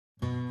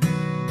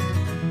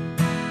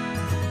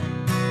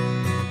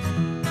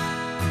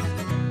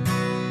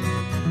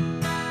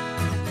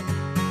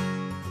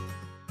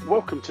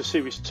Welcome to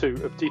Series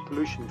 2 of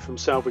Depollution from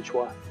Salvage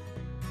Wire.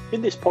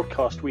 In this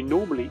podcast, we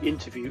normally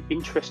interview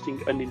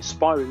interesting and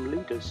inspiring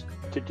leaders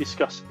to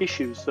discuss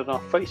issues that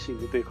are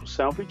facing the vehicle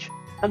salvage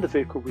and the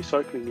vehicle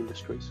recycling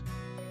industries.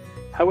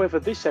 However,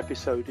 this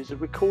episode is a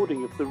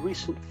recording of the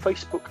recent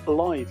Facebook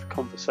Live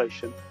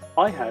conversation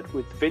I had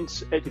with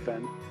Vince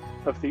Edivan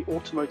of the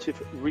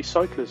Automotive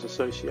Recyclers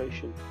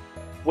Association,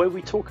 where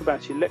we talk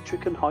about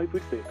electric and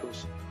hybrid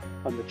vehicles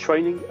and the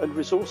training and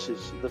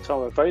resources that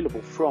are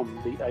available from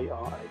the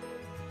ARA.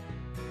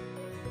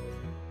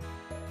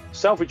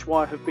 Salvage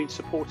Wire have been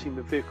supporting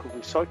the vehicle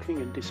recycling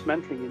and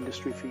dismantling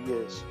industry for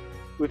years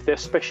with their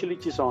specially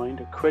designed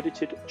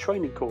accredited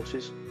training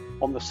courses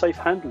on the safe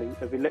handling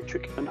of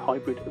electric and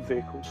hybrid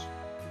vehicles.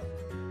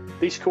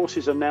 These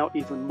courses are now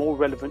even more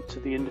relevant to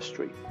the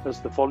industry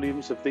as the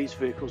volumes of these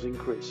vehicles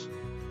increase.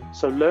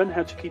 So learn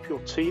how to keep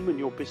your team and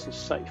your business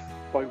safe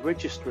by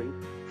registering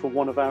for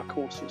one of our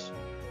courses,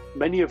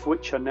 many of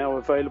which are now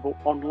available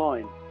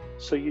online,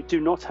 so you do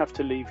not have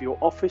to leave your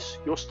office,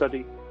 your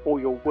study, or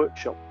your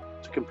workshop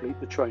to complete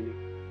the training.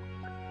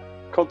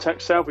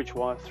 Contact Salvage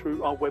Wire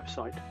through our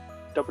website,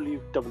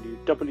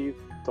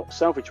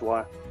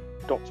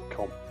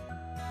 www.salvagewire.com.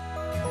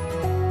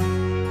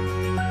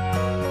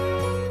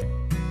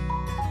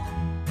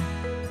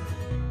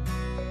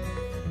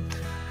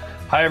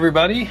 Hi,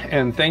 everybody,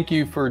 and thank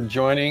you for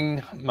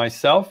joining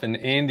myself and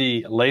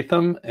Andy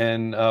Latham.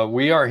 And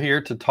we are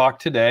here to talk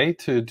today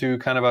to do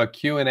kind of a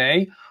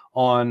Q&A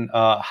on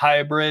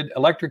hybrid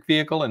electric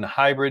vehicle and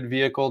hybrid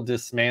vehicle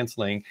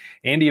dismantling.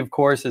 Andy, of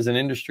course, is an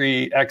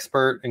industry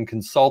expert and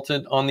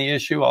consultant on the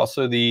issue,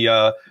 also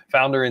the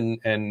founder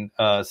and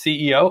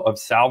CEO of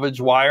Salvage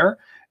Wire.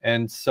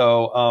 And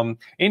so,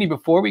 Andy,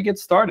 before we get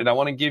started, I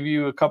want to give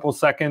you a couple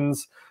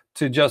seconds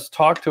to just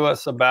talk to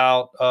us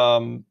about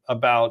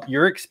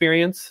your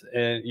experience,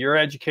 your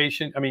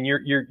education. I mean,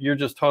 your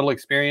just total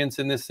experience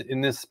in this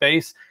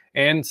space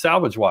and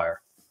Salvage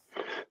Wire.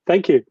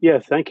 Thank you. Yeah,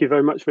 thank you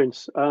very much,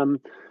 Vince.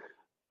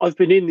 I've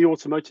been in the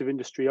automotive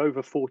industry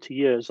over 40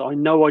 years. I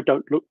know I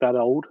don't look that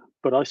old,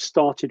 but I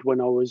started when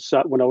I was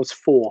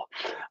 4,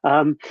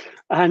 and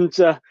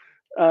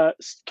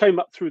came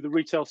up through the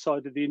retail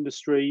side of the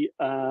industry.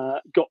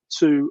 Got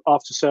to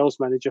after sales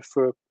manager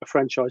for a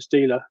franchise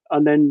dealer,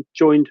 and then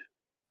joined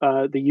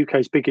the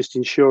UK's biggest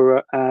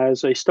insurer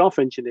as a staff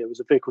engineer, as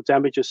a vehicle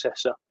damage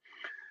assessor.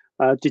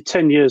 Did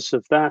 10 years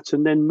of that,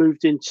 and then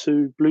moved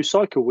into Blue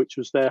Cycle, which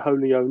was their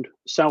wholly owned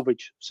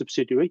salvage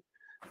subsidiary,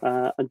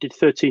 and did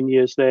 13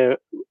 years there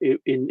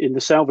in the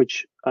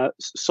salvage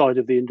side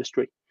of the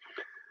industry.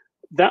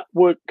 That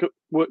work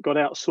got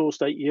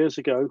outsourced 8 years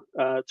ago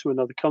to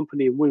another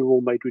company, and we were all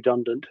made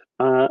redundant.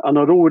 And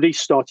I'd already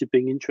started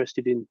being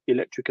interested in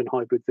electric and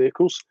hybrid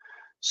vehicles,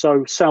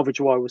 so Salvage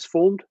Wire was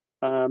formed.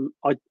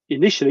 I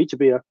initially to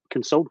be a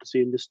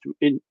consultancy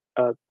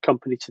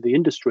company to the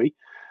industry,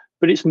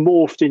 but it's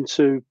morphed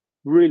into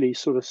really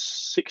sort of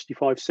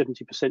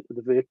 65–70%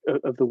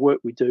 of the work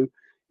we do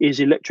is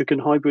electric and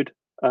hybrid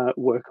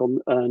work on,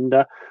 and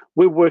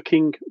we're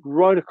working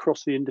right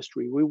across the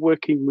industry. We're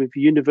working with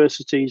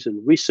universities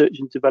and research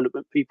and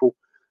development people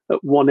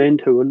at one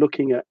end who are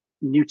looking at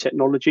new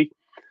technology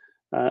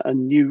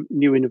and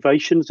new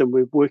innovations, and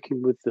we're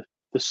working with the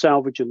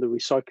salvage and the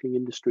recycling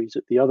industries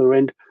at the other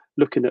end,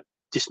 looking at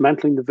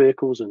dismantling the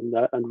vehicles and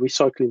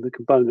recycling the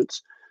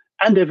components,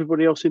 and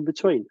everybody else in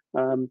between.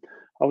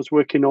 I was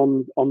working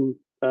on one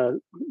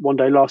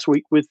day last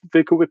week with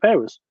vehicle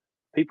repairers,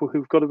 people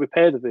who've got to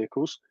repair the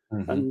vehicles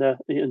and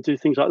do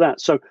things like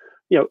that. So,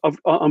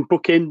 I'm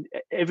bookend.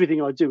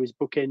 Everything I do is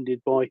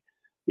bookended by,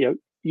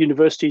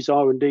 universities,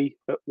 R&D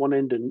at one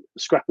end and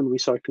scrap and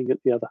recycling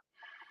at the other.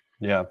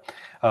 Yeah,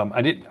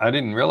 I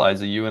didn't realize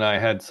that you and I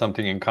had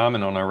something in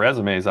common on our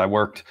resumes. I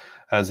worked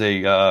as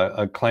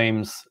a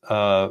claims.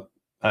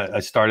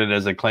 I started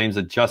as a claims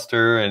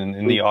adjuster and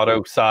in the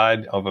auto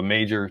side of a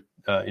major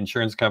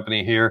insurance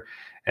company here,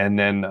 and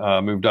then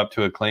moved up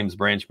to a claims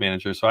branch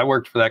manager. So I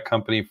worked for that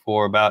company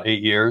for about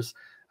 8 years.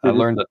 I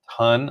learned a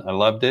ton. I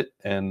loved it,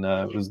 and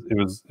it was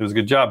a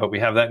good job. But we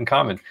have that in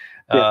common.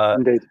 Yeah,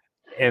 indeed.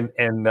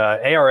 And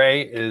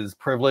ARA is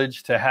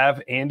privileged to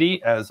have Andy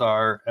as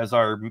our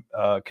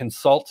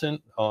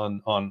consultant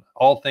on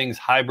all things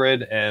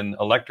hybrid and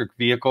electric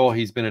vehicle.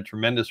 He's been a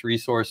tremendous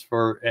resource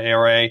for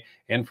ARA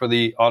and for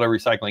the auto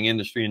recycling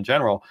industry in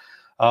general.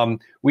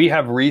 We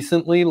have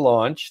recently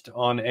launched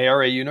on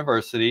ARA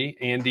University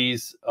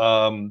Andy's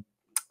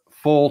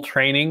full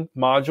training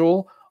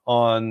module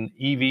on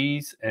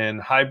EVs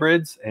and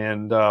hybrids,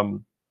 and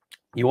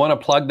you want to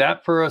plug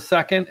that for a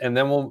second, and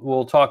then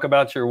we'll talk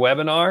about your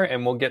webinar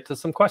and we'll get to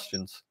some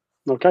questions.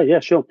 Okay,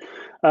 yeah, sure.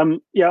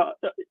 During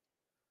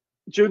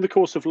the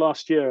course of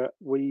last year,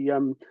 we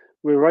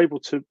were able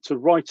to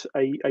write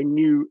a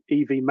new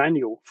EV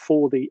manual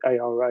for the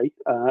ARA,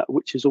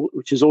 which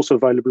is also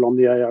available on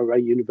the ARA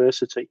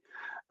University,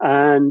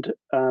 and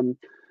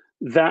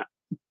that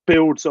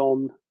builds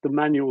on the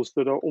manuals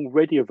that are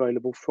already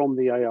available from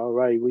the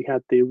ARA. We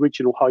had the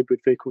original hybrid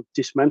vehicle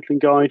dismantling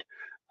guide,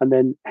 and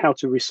then how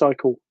to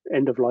recycle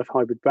end-of-life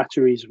hybrid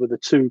batteries were the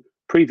two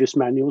previous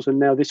manuals, and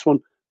now this one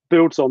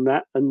builds on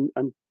that and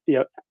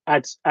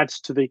adds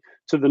to the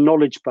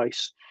knowledge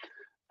base.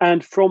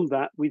 And from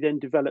that, we then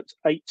developed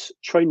 8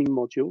 training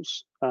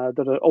modules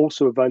that are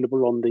also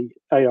available on the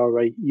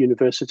ARA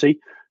University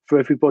for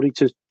everybody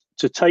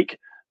to take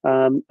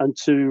and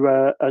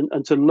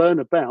to learn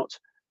about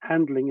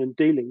handling and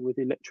dealing with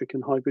electric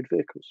and hybrid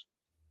vehicles.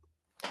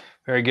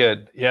 Very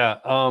good. Yeah,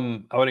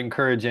 I would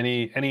encourage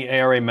any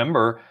ARA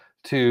member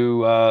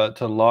to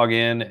log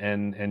in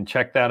and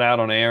check that out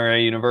on ARA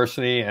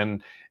University.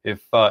 And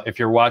if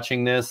you're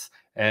watching this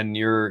and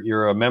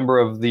you're a member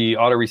of the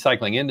auto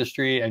recycling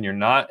industry and you're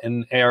not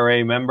an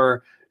ARA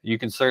member, we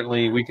can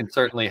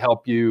certainly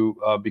help you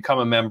become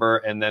a member.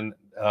 And then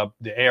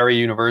the ARA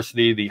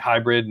University, the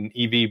hybrid and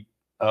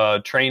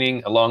EV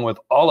training, along with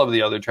all of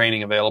the other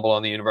training available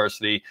on the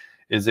university,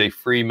 is a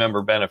free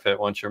member benefit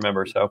once you're a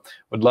member. So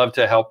would love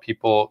to help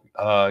people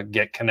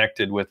get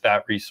connected with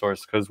that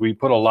resource, because we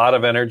put a lot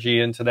of energy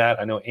into that.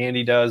 I know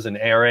Andy does, and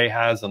ARA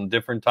has, on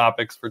different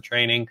topics for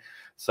training.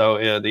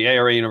 So the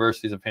ARA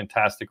University is a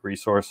fantastic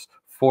resource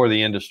for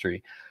the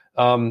industry.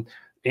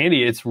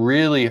 Andy, it's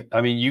really,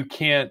 I mean, you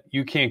can't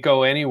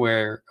go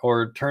anywhere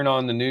or turn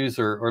on the news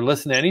or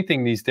listen to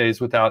anything these days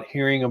without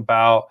hearing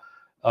about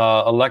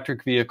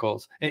electric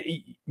vehicles,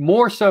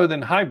 more so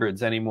than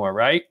hybrids anymore,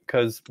 right?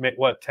 Because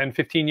what, 10,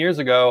 15 years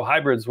ago,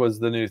 hybrids was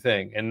the new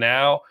thing. And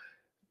now,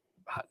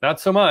 not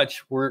so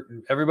much.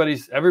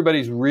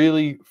 Everybody's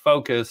really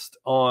focused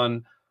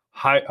on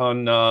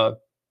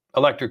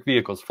electric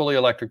vehicles, fully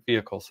electric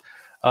vehicles.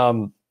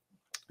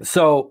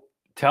 So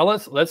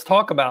let's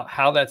talk about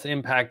how that's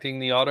impacting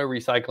the auto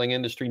recycling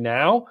industry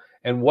now,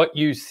 and what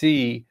you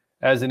see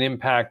as an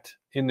impact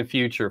in the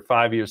future,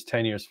 5 years,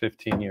 10 years,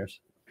 15 years.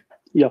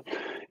 Yeah,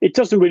 it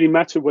doesn't really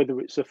matter whether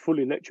it's a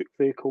fully electric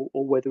vehicle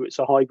or whether it's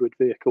a hybrid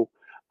vehicle.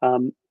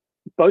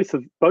 Both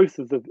of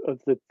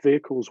the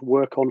vehicles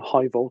work on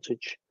high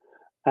voltage,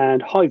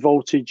 and high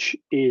voltage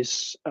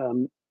is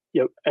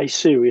a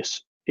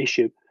serious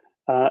issue.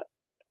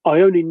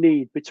 I only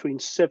need between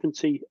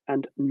 70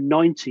 and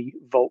 90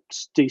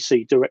 volts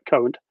DC direct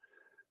current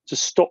to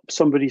stop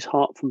somebody's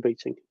heart from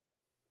beating.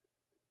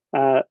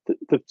 The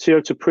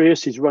Toyota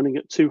Prius is running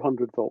at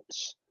 200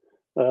 volts.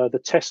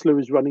 The Tesla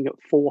is running at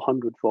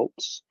 400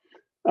 volts,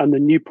 and the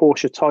new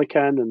Porsche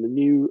Taycan and the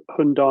new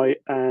Hyundai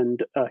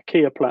and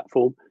Kia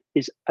platform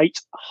is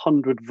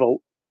 800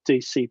 volt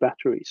DC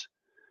batteries.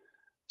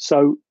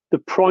 So the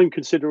prime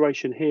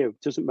consideration here,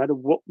 doesn't matter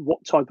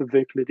what type of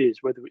vehicle it is,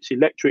 whether it's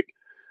electric,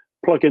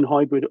 plug-in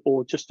hybrid,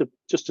 or just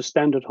a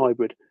standard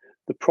hybrid,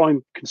 the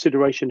prime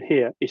consideration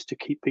here is to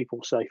keep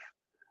people safe.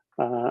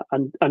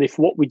 And if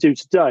what we do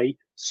today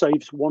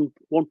saves one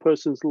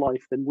person's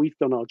life, then we've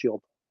done our job.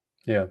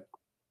 Yeah.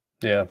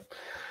 Yeah.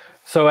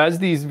 So as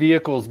these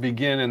vehicles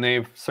begin, and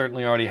they've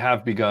certainly already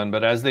have begun,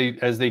 but as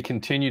they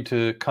continue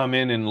to come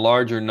in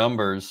larger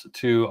numbers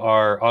to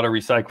our auto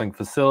recycling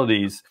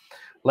facilities,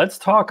 let's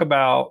talk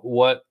about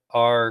what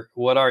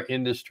our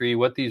industry,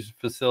 what these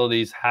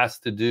facilities has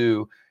to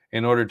do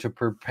in order to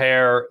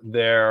prepare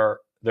their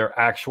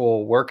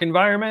actual work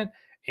environment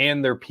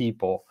and their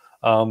people.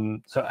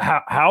 So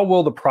how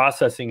will the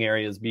processing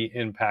areas be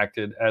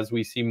impacted as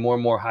we see more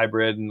and more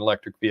hybrid and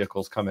electric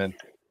vehicles come in?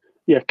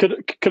 Yeah,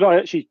 could I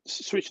actually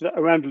switch that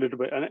around a little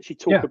bit and actually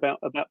talk about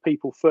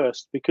people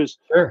first? Because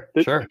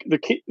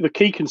the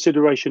key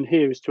consideration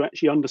here is to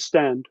actually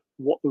understand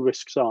what the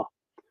risks are,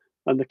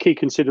 and the key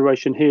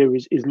consideration here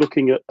is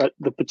looking at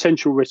the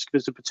potential risk.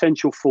 There's a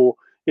potential for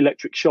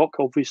electric shock,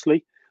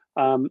 obviously.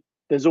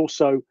 There's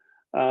also,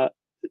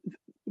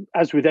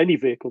 as with any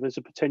vehicle, there's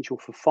a potential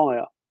for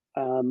fire.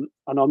 And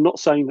I'm not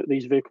saying that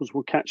these vehicles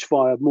will catch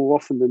fire more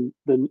often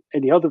than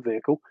any other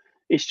vehicle.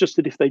 It's just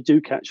that if they do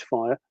catch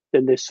fire,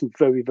 then there's some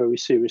very, very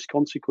serious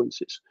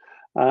consequences.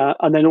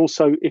 And then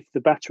also, if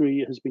the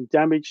battery has been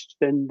damaged,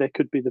 then there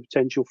could be the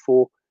potential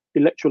for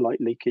electrolyte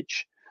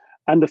leakage.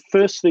 And the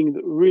first thing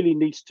that really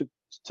needs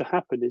to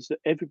happen is that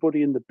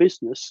everybody in the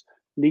business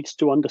needs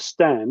to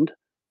understand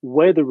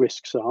where the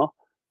risks are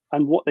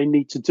and what they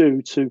need to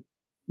do to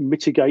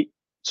mitigate,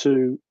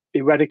 to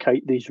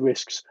eradicate these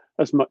risks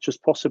as much as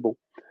possible.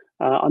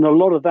 And a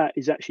lot of that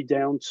is actually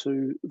down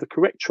to the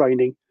correct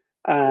training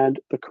and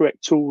the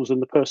correct tools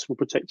and the personal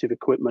protective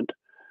equipment.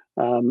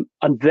 And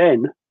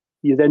then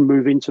you then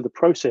move into the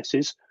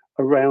processes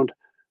around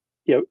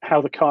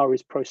how the car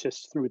is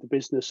processed through the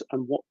business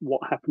and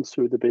what happens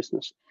through the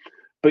business.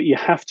 But you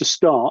have to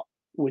start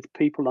with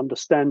people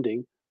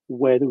understanding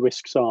where the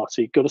risks are.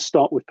 So you've got to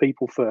start with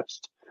people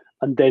first,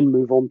 and then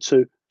move on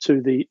to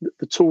the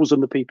tools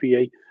and the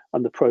PPE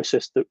and the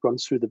process that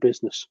runs through the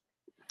business.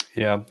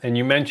 Yeah, and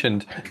you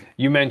mentioned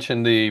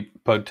the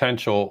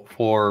potential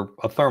for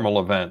a thermal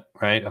event,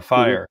 right? A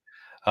fire,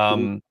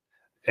 and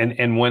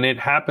when it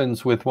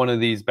happens with one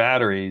of these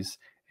batteries,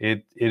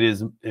 it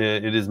is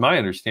my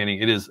understanding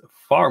it is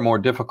far more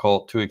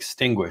difficult to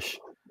extinguish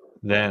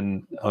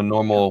than a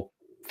normal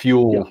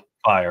fuel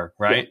fire,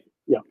 right?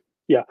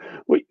 Yeah.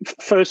 Well,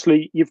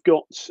 firstly, you've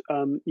got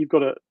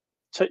to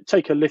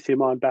take a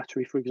lithium-ion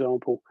battery, for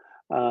example.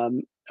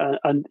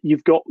 and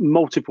you've got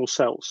multiple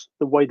cells.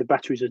 The way the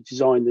batteries are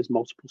designed, there's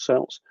multiple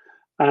cells.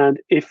 And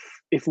if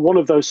one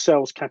of those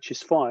cells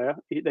catches fire,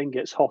 it then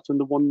gets hot, and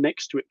the one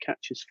next to it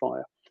catches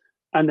fire,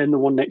 and then the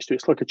one next to it.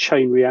 It's like a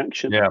chain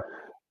reaction. Yeah.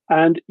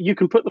 And you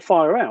can put the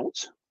fire out,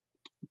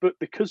 but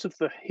because of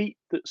the heat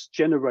that's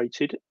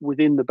generated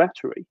within the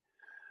battery,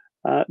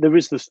 there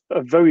is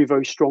a very,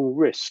 very strong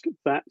risk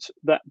that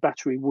that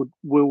battery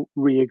will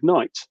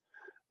reignite.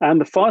 And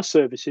the fire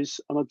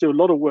services, and I do a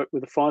lot of work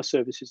with the fire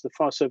services, the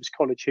Fire Service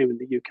College here in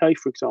the UK,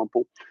 for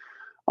example,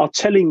 are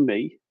telling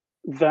me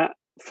that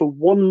for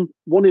one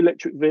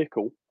electric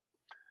vehicle,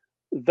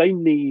 they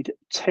need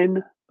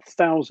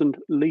 10,000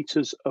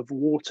 litres of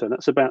water.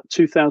 That's about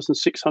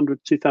 2,600,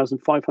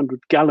 2,500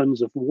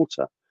 gallons of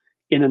water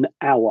in an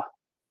hour.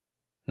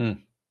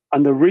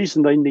 And the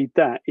reason they need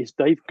that is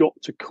they've got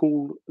to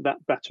cool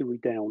that battery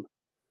down.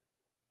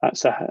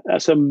 That's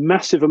a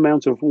massive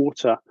amount of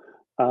water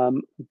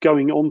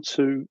going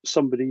onto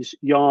somebody's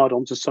yard,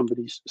 onto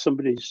somebody's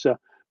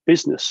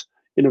business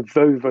in a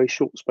very, very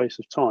short space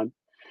of time.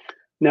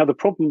 Now, the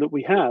problem that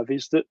we have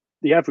is that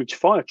the average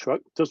fire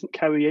truck doesn't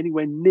carry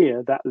anywhere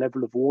near that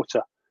level of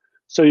water.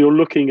 So you're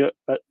looking at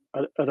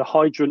a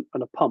hydrant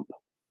and a pump.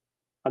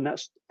 And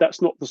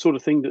that's not the sort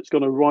of thing that's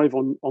going to arrive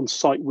on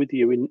site with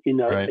you in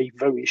a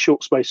very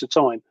short space of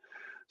time.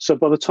 So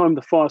by the time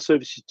the fire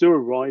services do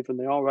arrive and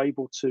they are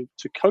able to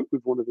cope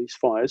with one of these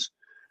fires,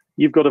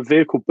 you've got a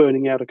vehicle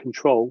burning out of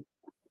control,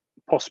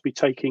 possibly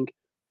taking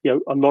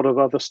a lot of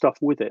other stuff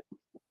with it.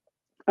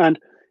 And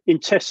in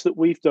tests that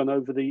we've done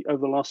over the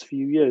last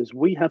few years,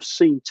 we have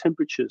seen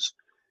temperatures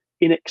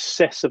in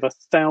excess of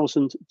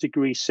 1,000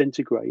 degrees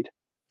centigrade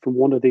from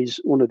one of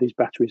these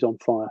batteries on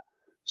fire.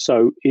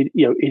 So it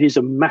is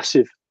a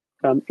massive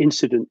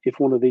incident if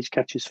one of these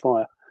catches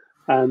fire,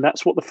 and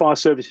that's what the fire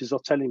services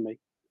are telling me.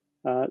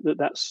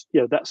 That's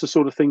the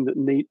sort of thing that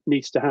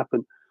needs to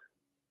happen.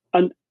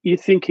 And you're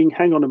thinking,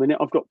 hang on a minute,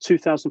 I've got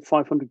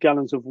 2,500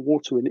 gallons of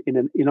water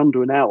in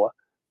under an hour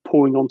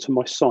pouring onto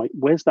my site.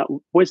 Where's that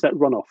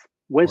runoff?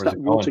 Where's that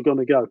water going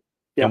to go?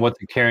 Yeah. And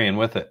what's it carrying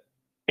with it?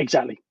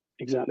 Exactly.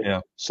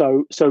 Yeah.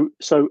 So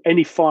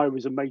any fire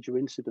is a major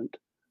incident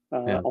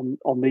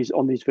on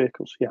these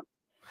vehicles. Yeah.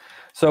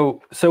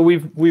 So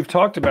we've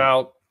talked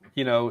about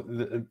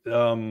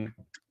the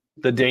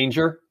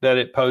danger that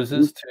it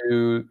poses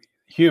to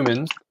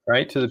humans,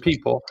 right? To the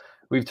people.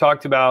 We've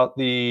talked about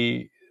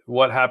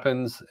what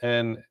happens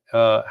and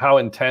how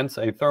intense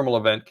a thermal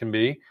event can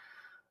be.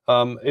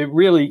 It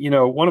really,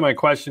 one of my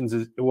questions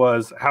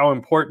was how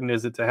important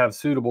is it to have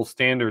suitable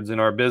standards in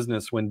our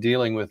business when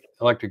dealing with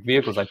electric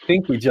vehicles? I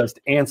think we just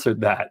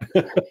answered that.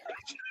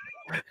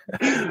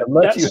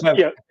 Unless you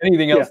have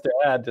anything else to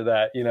add to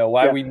that,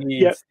 why we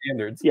need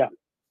standards. Yeah,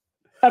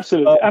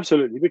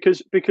 absolutely.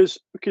 Because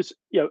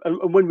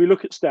and when we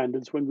look at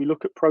standards, when we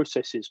look at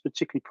processes,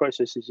 particularly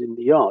processes in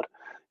the yard,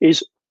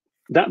 is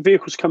that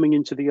vehicle's coming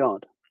into the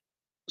yard.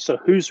 So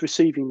who's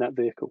receiving that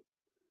vehicle?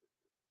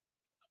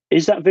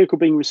 Is that vehicle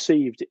being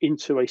received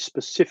into a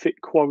specific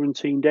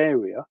quarantined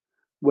area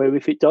where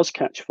if it does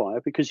catch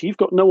fire, because you've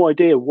got no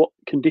idea what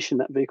condition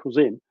that vehicle's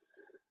in,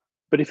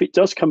 but if it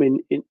does come in,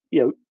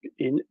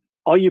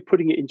 are you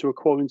putting it into a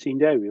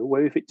quarantined area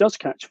where if it does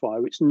catch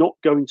fire, it's not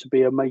going to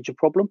be a major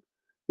problem?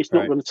 It's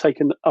not going to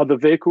take in other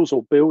vehicles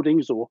or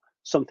buildings or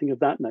something of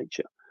that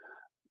nature.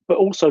 But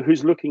also,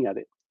 who's looking at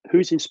it?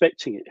 Who's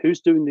inspecting it? Who's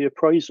doing the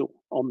appraisal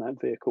on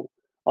that vehicle?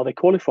 Are they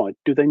qualified?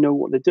 Do they know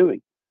what they're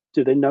doing?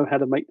 Do they know how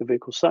to make the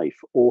vehicle safe,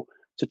 or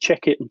to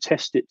check it and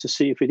test it to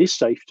see if it is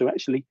safe to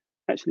actually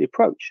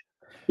approach?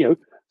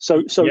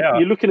 So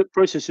you're looking at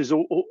processes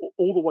all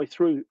the way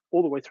through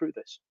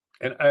this.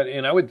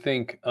 And I would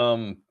think,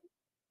 to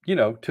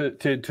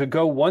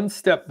go one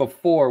step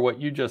before what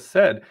you just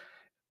said,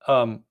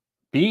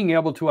 being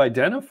able to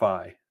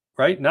identify,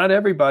 right? Not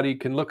everybody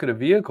can look at a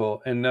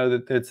vehicle and know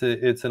that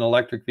it's an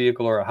electric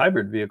vehicle or a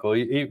hybrid vehicle.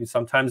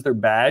 Sometimes they're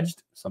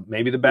badged.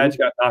 Maybe the badge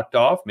got knocked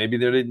off. Maybe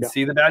they didn't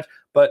see the badge.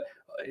 But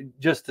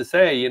just to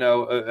say,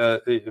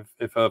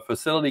 if a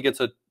facility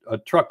gets a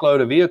truckload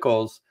of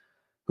vehicles,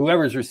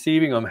 whoever's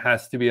receiving them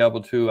has to be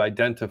able to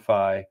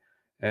identify,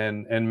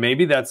 and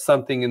maybe that's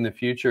something in the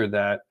future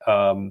that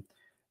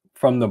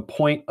from the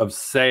point of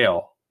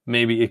sale,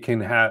 maybe it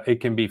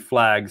can be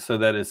flagged so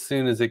that as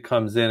soon as it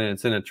comes in and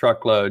it's in a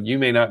truckload, you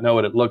may not know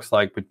what it looks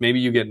like, but maybe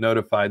you get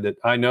notified that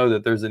I know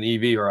that there's an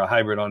EV or a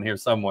hybrid on here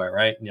somewhere,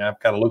 right? And I've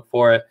got to look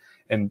for it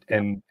and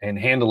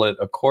handle it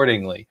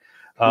accordingly.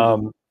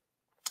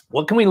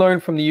 What can we learn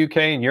from the UK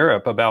and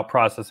Europe about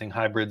processing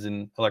hybrids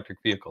and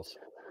electric vehicles?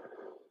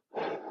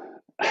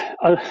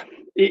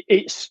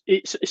 It's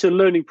a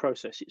learning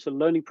process. It's a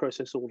learning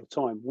process all the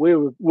time.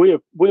 We're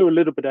a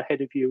little bit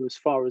ahead of you as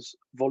far as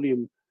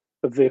volume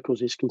of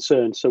vehicles is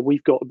concerned. So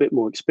we've got a bit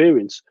more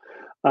experience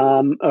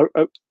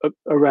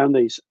around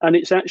these, and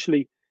it's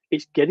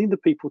getting the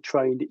people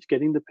trained. It's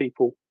getting the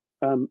people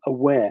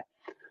aware.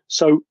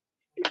 So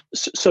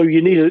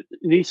you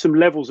need some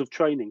levels of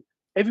training.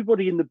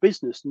 Everybody in the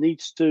business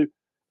needs to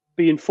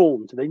be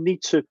informed. They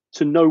need to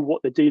know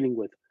what they're dealing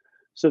with,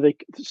 so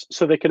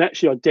they can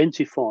actually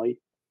identify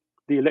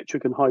the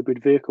electric and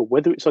hybrid vehicle,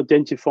 whether it's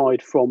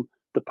identified from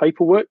the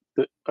paperwork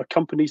that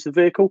accompanies the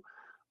vehicle,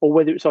 or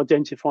whether it's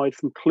identified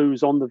from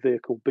clues on the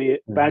vehicle, be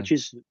it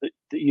badges that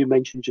you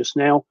mentioned just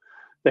now.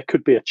 There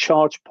could be a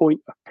charge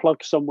point, a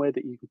plug somewhere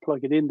that you can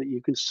plug it in that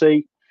you can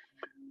see,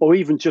 or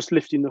even just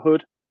lifting the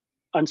hood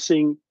and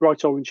seeing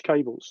bright orange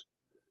cables.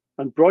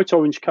 And bright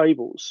orange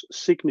cables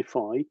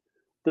signify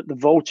that the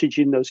voltage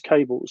in those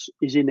cables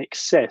is in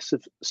excess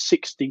of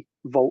 60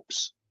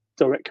 volts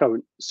direct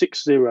current,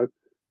 60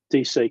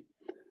 DC.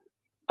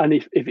 And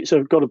if it's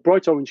got a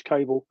bright orange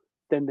cable,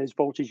 then there's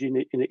voltage in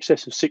it in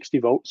excess of 60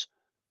 volts.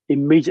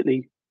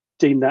 Immediately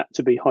deem that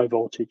to be high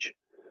voltage.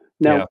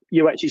 Now,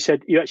 you actually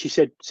said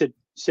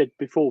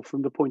before,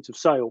 from the point of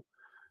sale.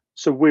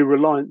 So we're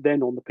reliant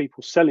then on the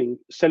people selling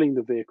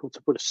the vehicle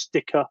to put a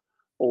sticker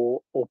or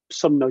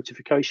some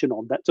notification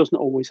on. That doesn't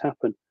always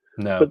happen.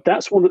 No. But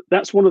that's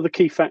one of the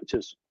key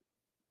factors.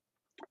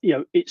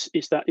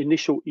 It's that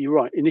initial, you're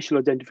right, initial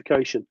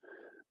identification.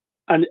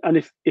 And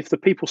if the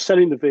people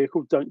selling the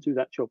vehicle don't do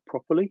that job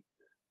properly,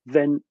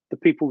 then the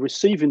people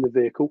receiving the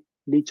vehicle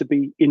need to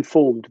be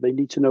informed. They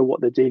need to know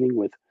what they're dealing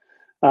with.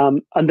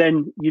 And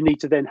then you need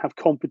to then have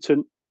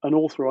competent and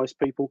authorized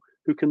people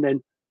who can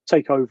then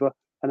take over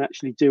and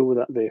actually deal with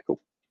that vehicle.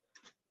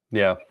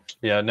 Yeah.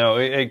 No,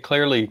 it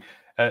clearly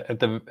at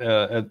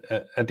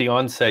the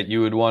onset,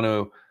 you would want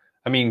to,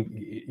 I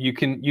mean, you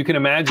can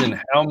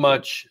imagine how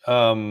much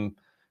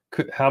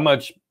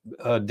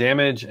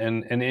damage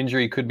and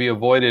injury could be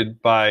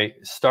avoided by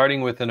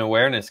starting with an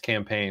awareness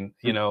campaign,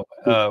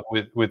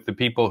 with the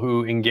people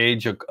who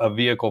engage a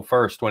vehicle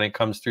first when it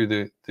comes through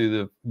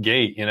the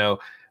gate,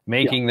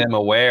 making them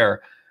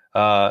aware.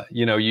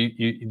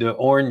 The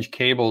orange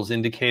cables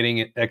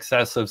indicating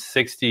excess of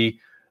 60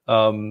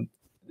 volts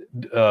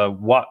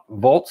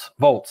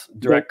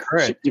direct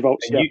current. 60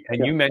 volts,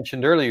 you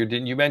mentioned earlier,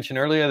 didn't you mention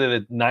earlier that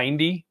at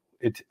 90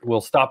 it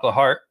will stop the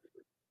heart?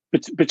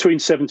 Between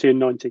 70 and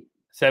 90.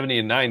 70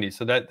 and 90.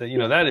 So that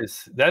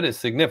that is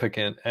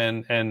significant,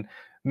 and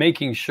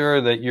making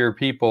sure that your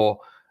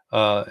people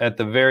at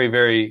the very,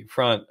 very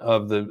front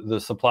of the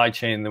supply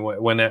chain,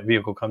 when that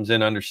vehicle comes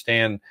in,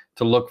 understand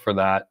to look for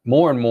that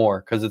more and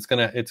more, because it's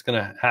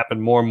gonna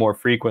happen more and more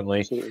frequently.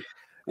 Absolutely.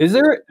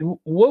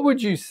 What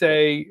would you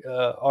say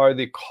are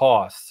the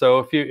costs?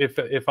 So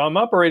if I'm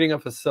operating a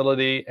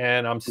facility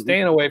and I'm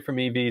staying away from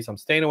EVs, I'm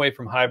staying away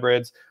from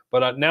hybrids,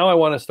 but now I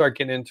want to start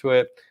getting into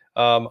it.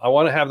 I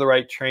want to have the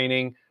right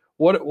training.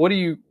 What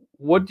do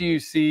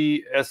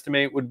you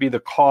estimate would be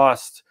the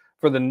cost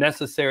for the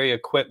necessary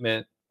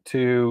equipment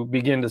to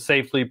begin to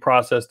safely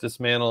process,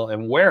 dismantle,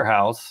 and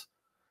warehouse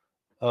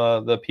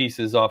the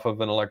pieces off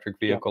of an electric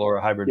vehicle or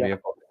a hybrid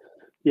vehicle?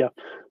 Yeah.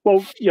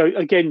 Well,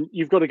 again,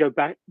 you've got to go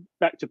back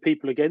to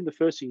people again. The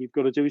first thing you've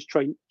got to do is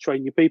train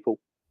your people.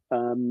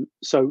 And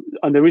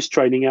there is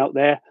training out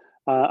there,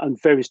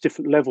 and various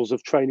different levels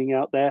of training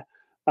out there.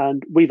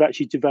 And we've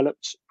actually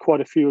developed quite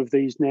a few of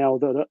these now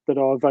that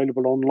are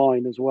available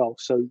online as well.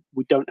 So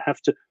we don't have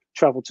to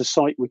travel to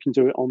site. We can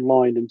do it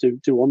online and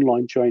do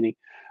online training.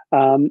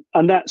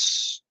 And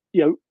that's,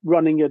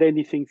 running at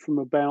anything from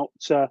about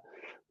 $200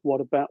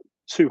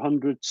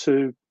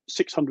 to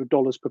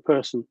 $600 per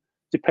person,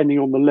 depending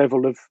on the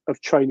level of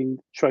training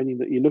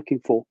that you're looking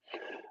for.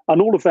 And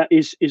all of that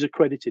is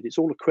accredited. It's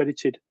all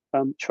accredited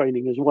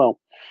training as well.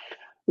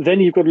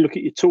 Then you've got to look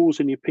at your tools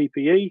and your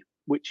PPE,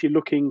 which you're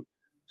looking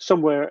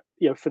somewhere,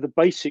 for the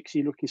basics,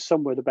 you're looking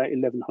somewhere at about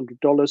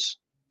 $1,100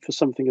 for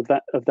something of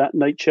that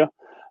nature.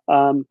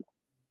 And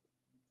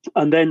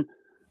then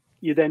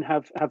you then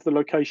have the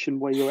location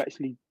where you're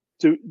actually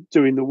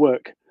doing the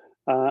work,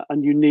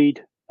 and you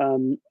need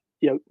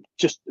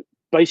just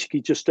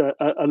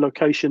a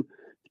location.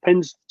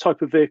 Depends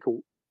type of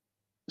vehicle.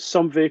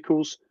 Some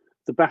vehicles,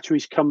 the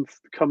batteries come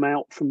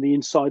out from the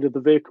inside of the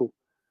vehicle,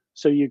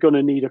 so you're going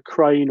to need a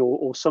crane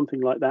or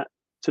something like that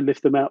to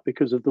lift them out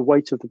because of the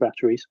weight of the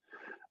batteries.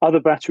 Other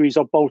batteries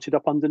are bolted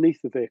up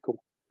underneath the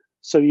vehicle,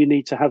 so you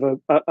need to have a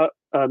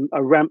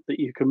ramp that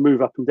you can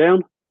move up and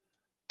down,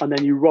 and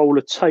then you roll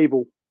a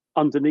table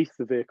underneath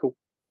the vehicle,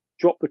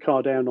 drop the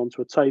car down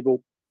onto a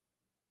table,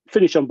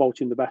 finish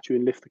unbolting the battery,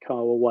 and lift the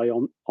car away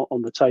on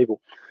the table.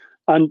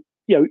 And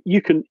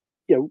you can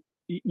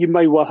you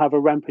may well have a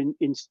ramp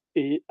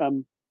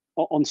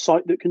on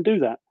site that can do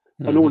that,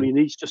 and all you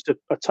need is just a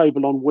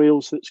table on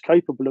wheels that's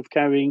capable of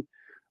carrying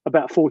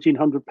about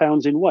 1,400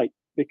 pounds in weight,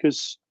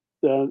 because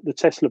the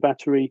Tesla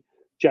battery,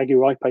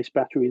 Jaguar I-Pace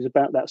battery, is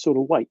about that sort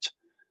of weight.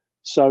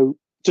 So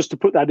just to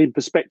put that in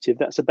perspective,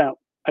 that's about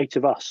 8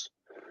 of us.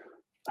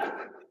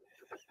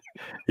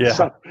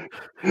 Yeah.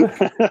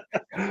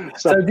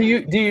 So do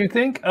you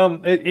think,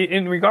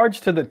 in regards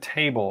to the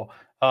table,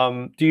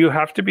 do you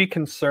have to be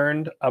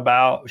concerned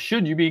about?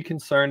 Should you be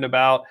concerned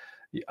about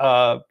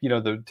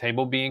the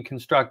table being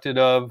constructed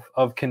of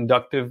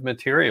conductive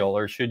material,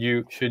 or should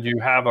you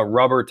have a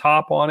rubber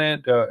top on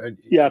it?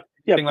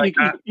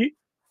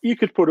 You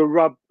could put a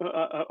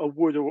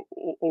wood or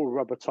a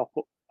rubber top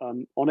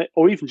on it,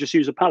 or even just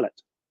use a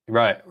pallet.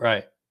 Right.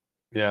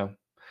 Yeah.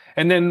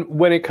 And then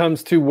when it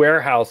comes to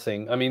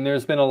warehousing, I mean,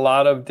 there's been a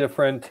lot of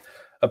different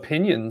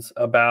opinions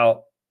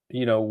about,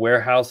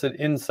 warehouse it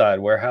inside,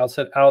 warehouse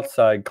it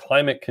outside,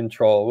 climate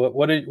control.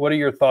 What are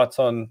your thoughts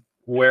on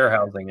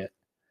warehousing it?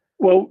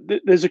 Well,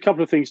 there's a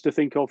couple of things to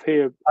think of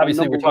here.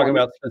 Obviously, we're talking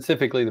about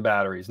specifically the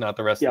batteries, not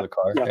the rest of the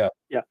car.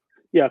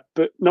 Yeah.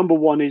 But number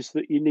one is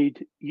that you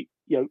need,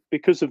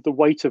 because of the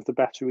weight of the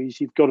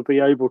batteries, you've got to be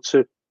able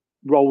to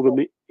roll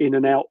them in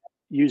and out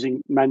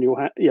using manual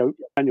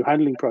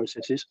handling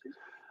processes.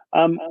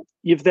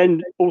 You've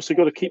then also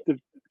got to keep the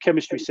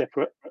chemistry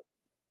separate.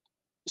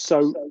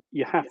 So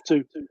you have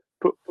to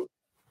put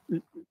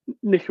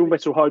nickel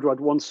metal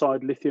hydride one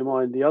side, lithium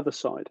ion the other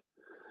side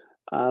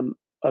of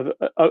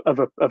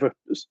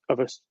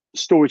a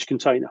storage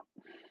container.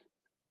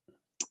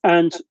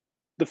 And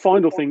the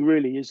final thing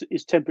really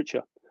is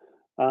temperature.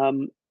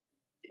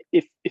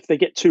 If they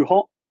get too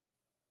hot,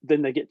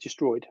 then they get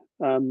destroyed.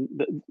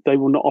 They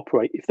will not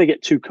operate. If they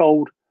get too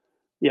cold,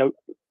 and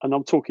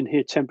I'm talking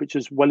here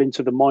temperatures well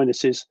into the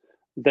minuses,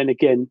 then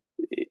again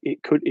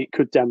it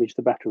could damage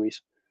the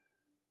batteries.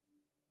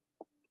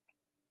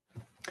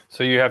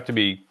 So you have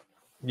to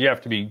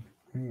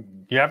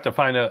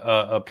find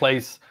a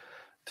place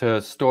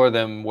to store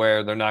them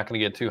where they're not going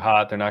to get too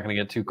hot, they're not going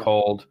to get too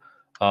cold,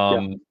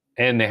 and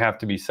they have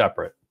to be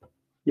separate.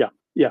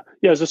 Yeah.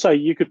 As I say,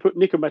 you could put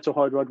nickel metal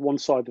hydride one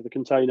side of the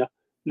container,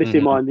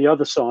 lithium ion the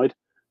other side,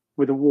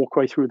 with a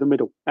walkway through the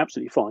middle.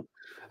 Absolutely fine.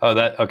 Oh,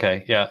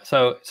 okay, yeah.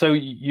 So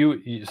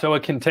a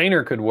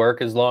container could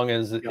work as long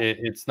as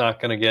it's not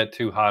going to get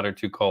too hot or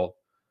too cold.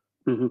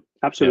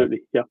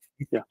 Absolutely, yeah.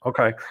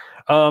 Okay.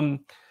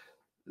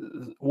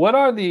 What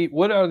are the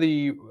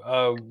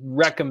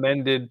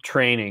recommended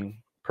training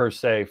per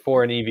se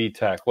for an EV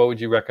tech? What would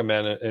you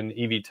recommend an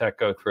EV tech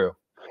go through?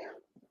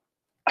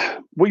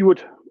 We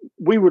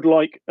would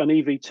like an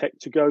EV tech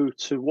to go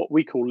to what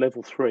we call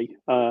level 3,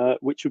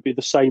 which would be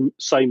the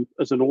same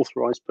as an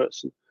authorized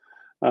person.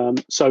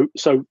 So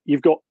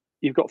you've got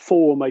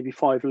 4 or maybe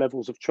 5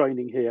 levels of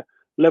training here.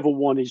 Level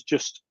 1 is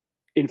just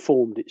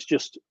informed; it's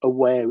just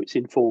aware, it's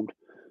informed.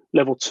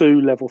 Level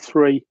 2, level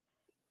 3,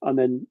 and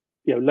then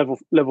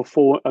level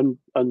 4 and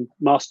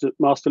master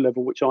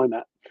level, which I'm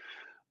at.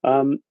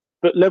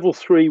 But level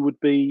 3 would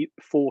be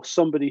for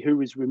somebody who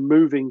is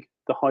removing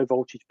the high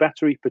voltage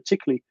battery,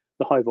 particularly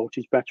the high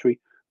voltage battery.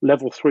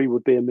 Level 3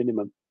 would be a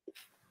minimum.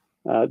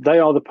 They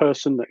are the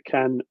person that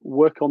can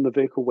work on the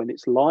vehicle when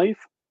it's live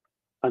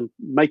and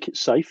make it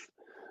safe,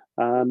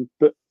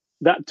 but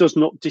that does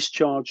not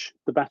discharge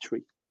the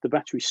battery. The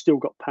battery's still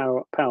got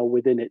power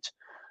within it.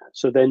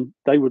 So then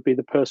they would be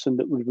the person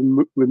that would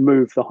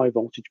remove the high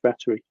voltage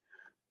battery.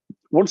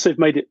 Once they've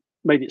made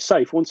it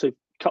safe, once they've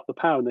cut the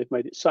power and they've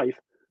made it safe,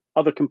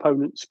 other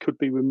components could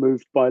be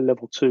removed by a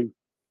level 2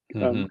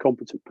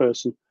 competent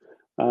person.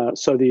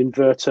 So the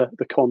inverter,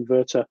 the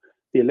converter,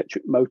 the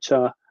electric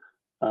motor,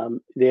 the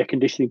air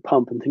conditioning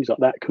pump, and things like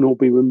that can all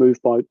be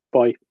removed by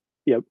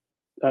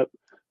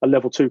a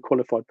level 2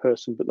 qualified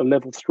person. But the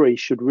level 3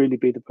 should really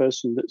be the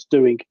person that's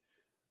doing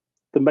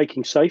the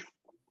making safe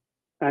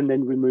and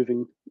then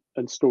removing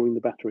and storing the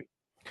battery.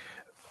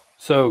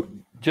 So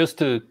just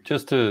to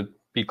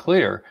be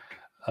clear,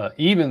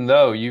 even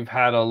though you've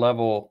had a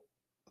level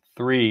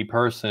 3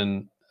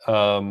 person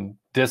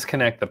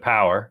disconnect the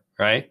power,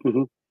 right?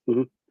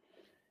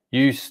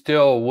 You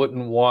still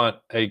wouldn't want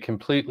a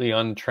completely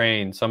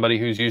untrained, somebody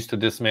who's used to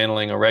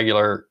dismantling a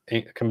regular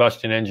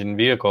combustion engine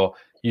vehicle,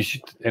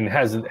 and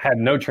hasn't had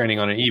no training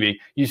on an EV,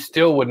 you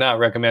still would not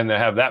recommend to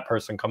have that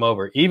person come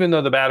over. Even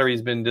though the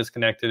battery's been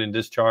disconnected and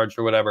discharged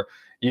or whatever,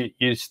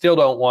 you still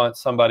don't want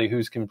somebody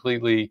who's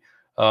completely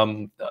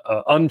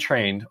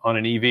untrained on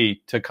an EV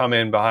to come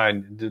in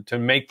behind, to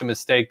make the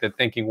mistake that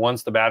thinking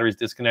once the battery's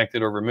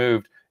disconnected or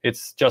removed,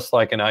 it's just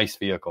like an ICE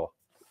vehicle.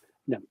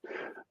 No.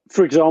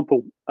 For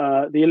example,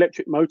 the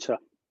electric motor,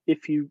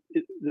 if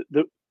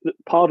the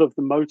part of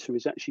the motor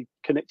is actually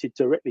connected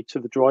directly to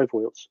the drive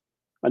wheels,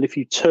 and if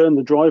you turn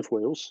the drive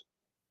wheels,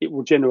 it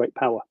will generate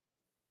power.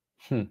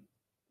 Without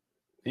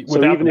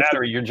the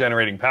battery, you're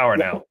generating power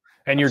now,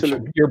 and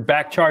you're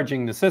back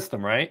charging the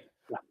system, right?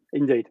 Yeah,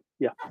 indeed.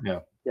 Yeah.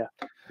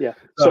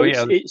 So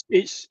So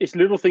it's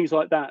little things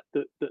like that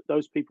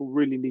those people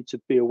really need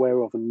to be aware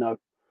of and know.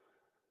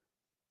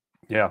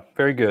 Yeah,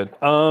 very good.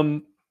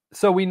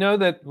 So we know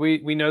that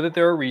we know that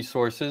there are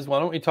resources. Why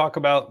don't we talk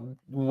about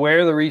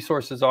where the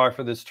resources are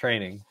for this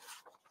training?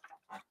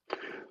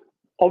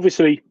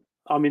 Obviously,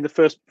 I mean, the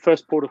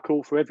first port of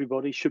call for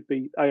everybody should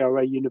be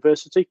ARA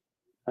University,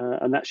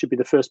 and that should be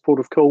the first port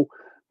of call.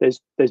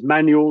 There's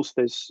manuals,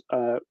 there's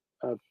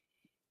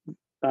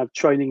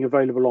training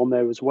available on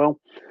there as well.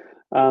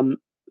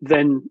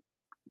 Then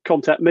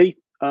contact me.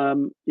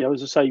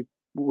 As I say,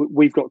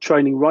 we've got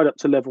training right up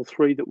to level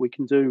 3 that we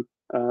can do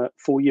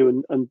for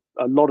you, and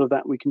a lot of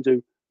that we can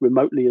do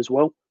remotely as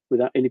well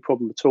without any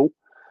problem at all.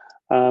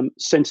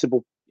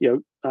 Sensible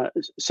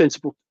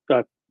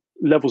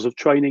levels of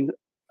training.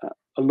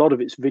 A lot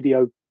of it's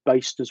video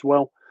based as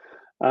well,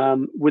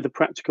 with a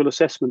practical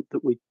assessment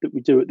that we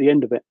do at the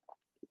end of it.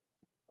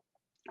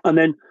 And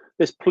then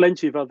there's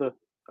plenty of other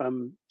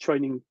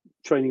training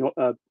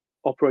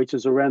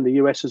operators around the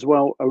US as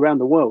well, around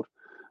the world.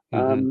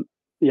 Mm-hmm.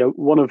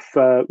 One of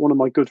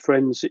my good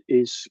friends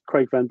is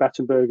Craig Van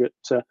Battenberg at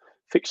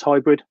Fix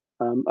Hybrid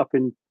up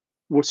in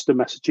Worcester,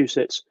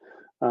 Massachusetts.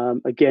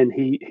 Again,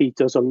 he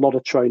does a lot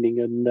of training,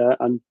 and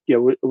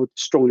would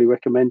strongly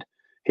recommend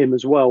him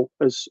as well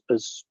as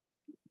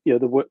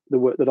the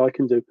work that I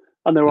can do.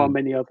 And there are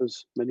many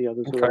others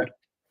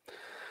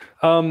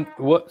around.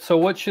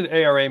 What should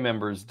ARA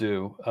members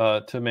do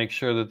to make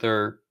sure that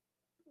they're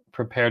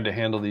prepared to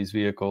handle these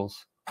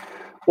vehicles?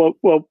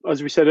 Well,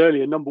 as we said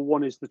earlier, number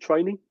one is the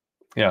training.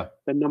 Yeah.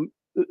 And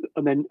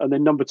then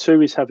number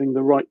two is having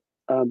the right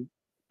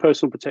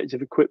personal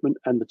protective equipment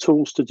and the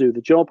tools to do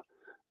the job,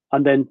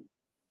 and then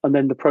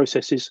the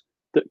processes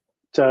that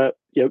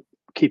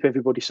keep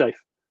everybody safe.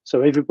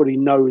 So everybody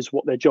knows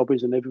what their job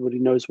is and everybody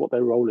knows what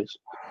their role is.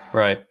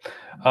 Right.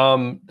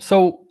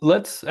 So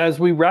as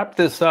we wrap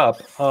this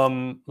up,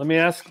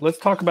 let's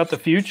talk about the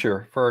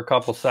future for a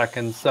couple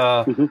seconds.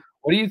 What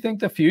do you think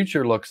the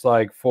future looks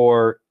like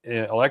for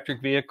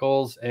electric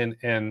vehicles and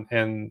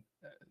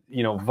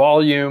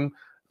volume,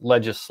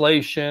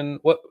 legislation?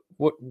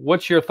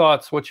 What's your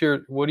thoughts? What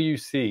do you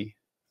see?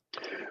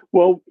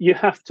 Well, you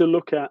have to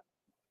look at,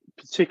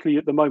 particularly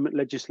at the moment,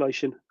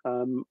 legislation.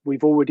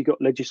 We've already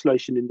got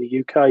legislation in the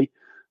UK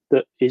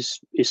that is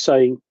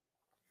saying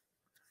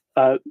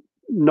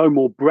no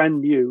more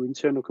brand new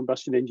internal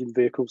combustion engine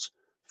vehicles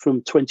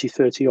from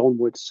 2030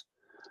 onwards.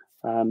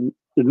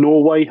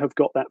 Norway have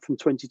got that from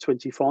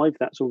 2025.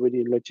 That's already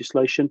in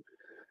legislation.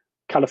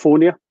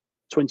 California,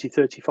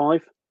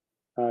 2035.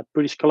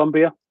 British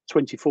Columbia,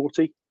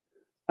 2040.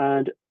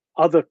 And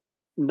other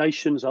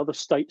nations, other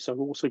states are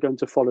also going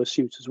to follow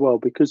suit as well,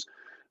 because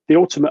the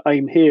ultimate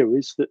aim here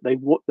is that they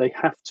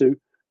have to,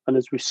 and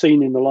as we've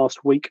seen in the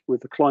last week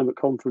with the climate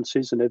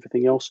conferences and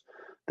everything else,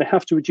 they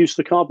have to reduce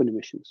the carbon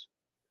emissions.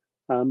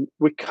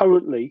 We're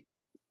currently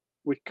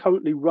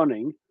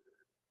running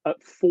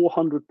at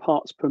 400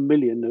 parts per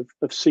million of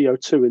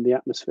CO2 in the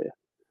atmosphere.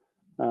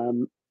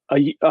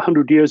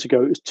 100 years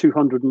ago, it was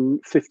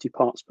 250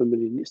 parts per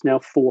million. It's now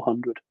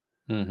 400.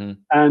 Mm-hmm.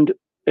 And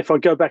if I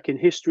go back in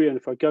history, and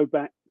if I go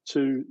back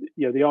to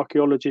the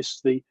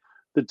archaeologists, the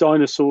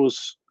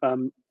dinosaurs,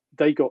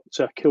 they got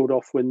killed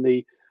off when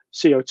the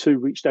CO2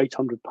 reached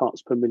 800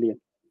 parts per million.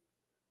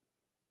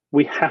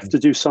 We have to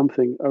do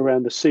something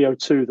around the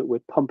CO2 that we're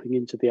pumping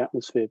into the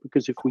atmosphere,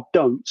 because if we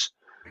don't,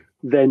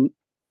 then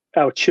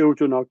our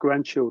children, our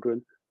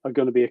grandchildren are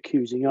going to be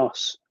accusing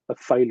us of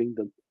failing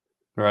them.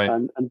 Right.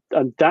 And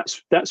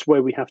that's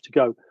where we have to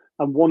go.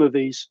 And one of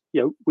these,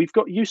 we've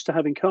got used to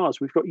having cars,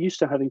 we've got used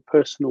to having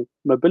personal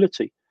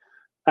mobility,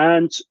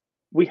 and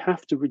we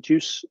have to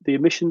reduce the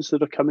emissions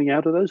that are coming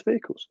out of those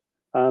vehicles.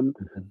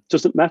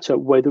 Doesn't matter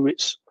whether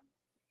it's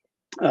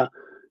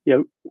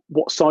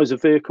what size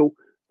of vehicle,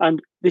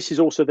 and this is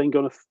also then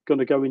going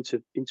to go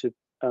into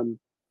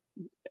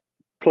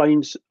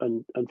planes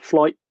and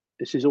flight.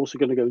 This is also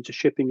going to go into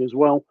shipping as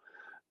well,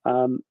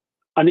 and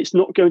it's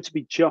not going to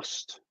be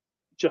just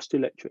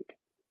electric.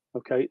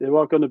 Okay, there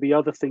are going to be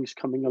other things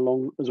coming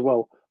along as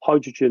well.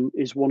 Hydrogen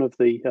is one of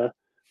the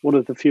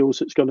fuels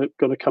that's going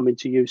to come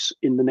into use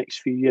in the next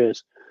few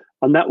years,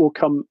 and that will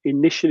come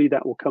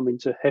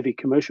into heavy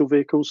commercial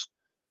vehicles,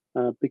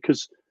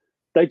 because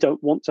they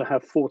don't want to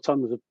have 4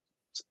 tons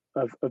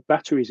of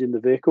batteries in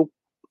the vehicle,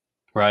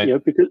 right?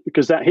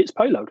 Because that hits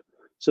payload.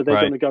 So they're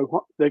going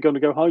to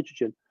go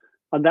hydrogen,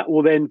 and that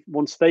will then,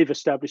 once they've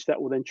established, that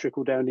will then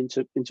trickle down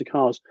into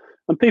cars.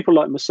 And people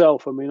like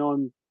myself, I mean,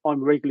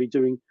 I'm regularly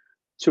doing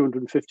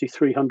 250,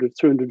 300,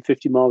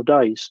 350 mile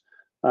days.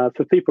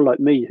 For people like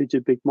me who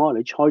do big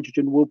mileage,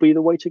 hydrogen will be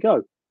the way to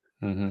go.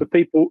 Mm-hmm.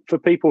 For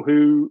people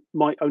who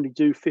might only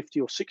do 50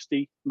 or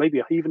 60,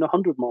 maybe even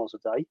 100 miles a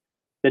day,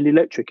 then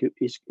electric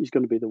is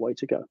going to be the way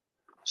to go.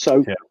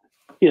 So,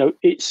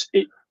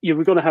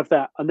 we're going to have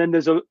that, and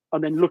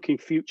then looking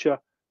future.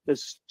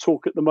 There's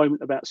talk at the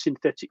moment about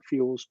synthetic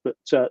fuels, but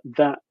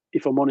that,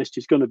 if I'm honest,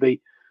 is going to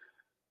be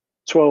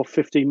 12,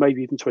 15,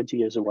 maybe even 20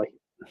 years away.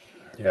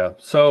 Yeah.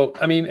 So,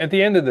 I mean, at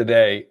the end of the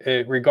day,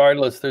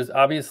 regardless, there's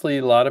obviously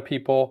a lot of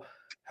people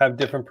have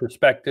different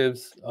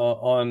perspectives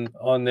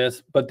on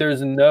this, but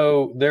there's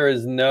no way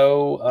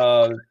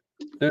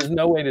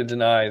to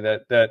deny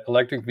that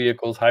electric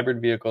vehicles, hybrid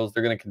vehicles,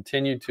 they're going to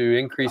continue to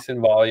increase in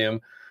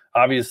volume.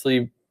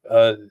 Obviously,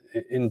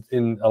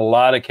 in a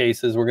lot of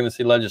cases, we're going to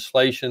see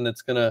legislation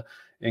that's going to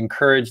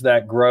encourage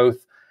that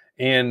growth.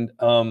 And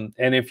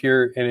if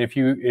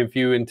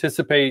you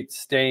anticipate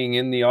staying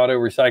in the auto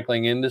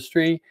recycling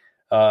industry,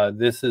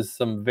 this is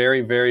some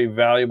very, very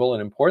valuable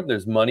and important.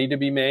 There's money to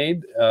be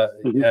made,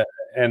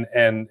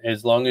 and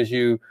as long as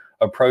you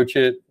approach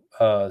it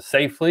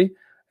safely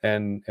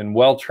and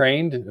well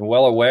trained and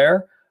well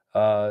aware,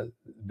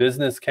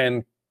 business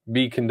can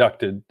be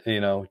conducted,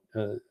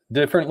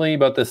 differently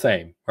but the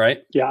same,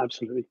 right? Yeah,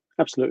 absolutely.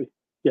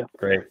 Yeah,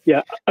 great.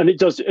 Yeah, and it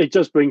does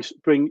bring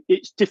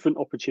it's different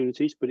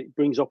opportunities, but it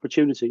brings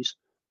opportunities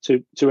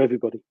to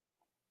everybody.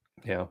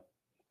 Yeah.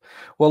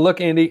 Well,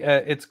 look, Andy,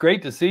 it's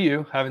great to see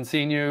you. Haven't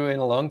seen you in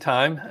a long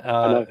time.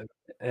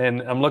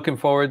 And I'm looking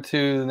forward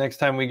to the next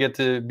time we get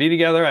to be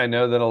together. I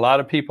know that a lot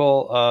of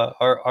people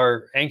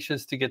are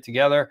anxious to get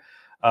together.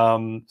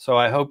 So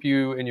I hope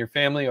you and your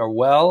family are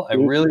well. I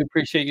really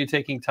appreciate you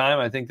taking time.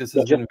 I think this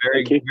has been a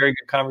very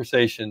good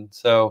conversation.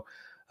 So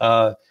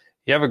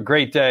you have a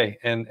great day,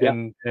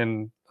 and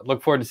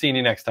look forward to seeing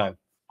you next time.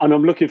 And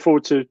I'm looking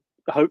forward to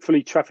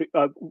hopefully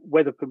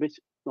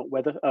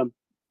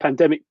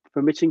pandemic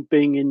permitting,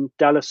 being in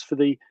Dallas for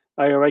the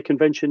ARA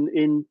convention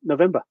in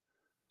November.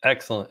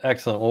 Excellent.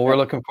 Well, we're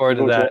looking forward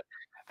to that.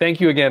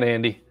 Thank you again,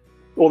 Andy.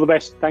 All the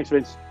best. Thanks,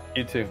 Vince.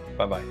 You too.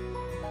 Bye-bye.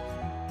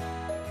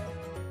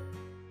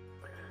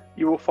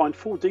 You will find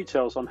full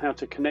details on how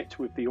to connect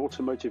with the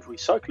Automotive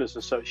Recyclers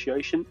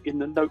Association in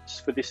the notes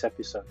for this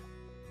episode.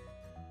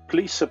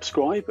 Please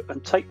subscribe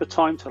and take the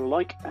time to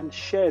like and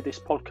share this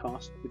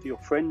podcast with your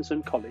friends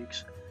and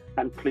colleagues,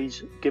 and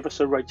please give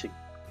us a rating.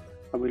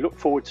 And we look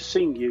forward to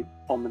seeing you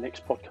on the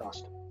next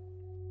podcast.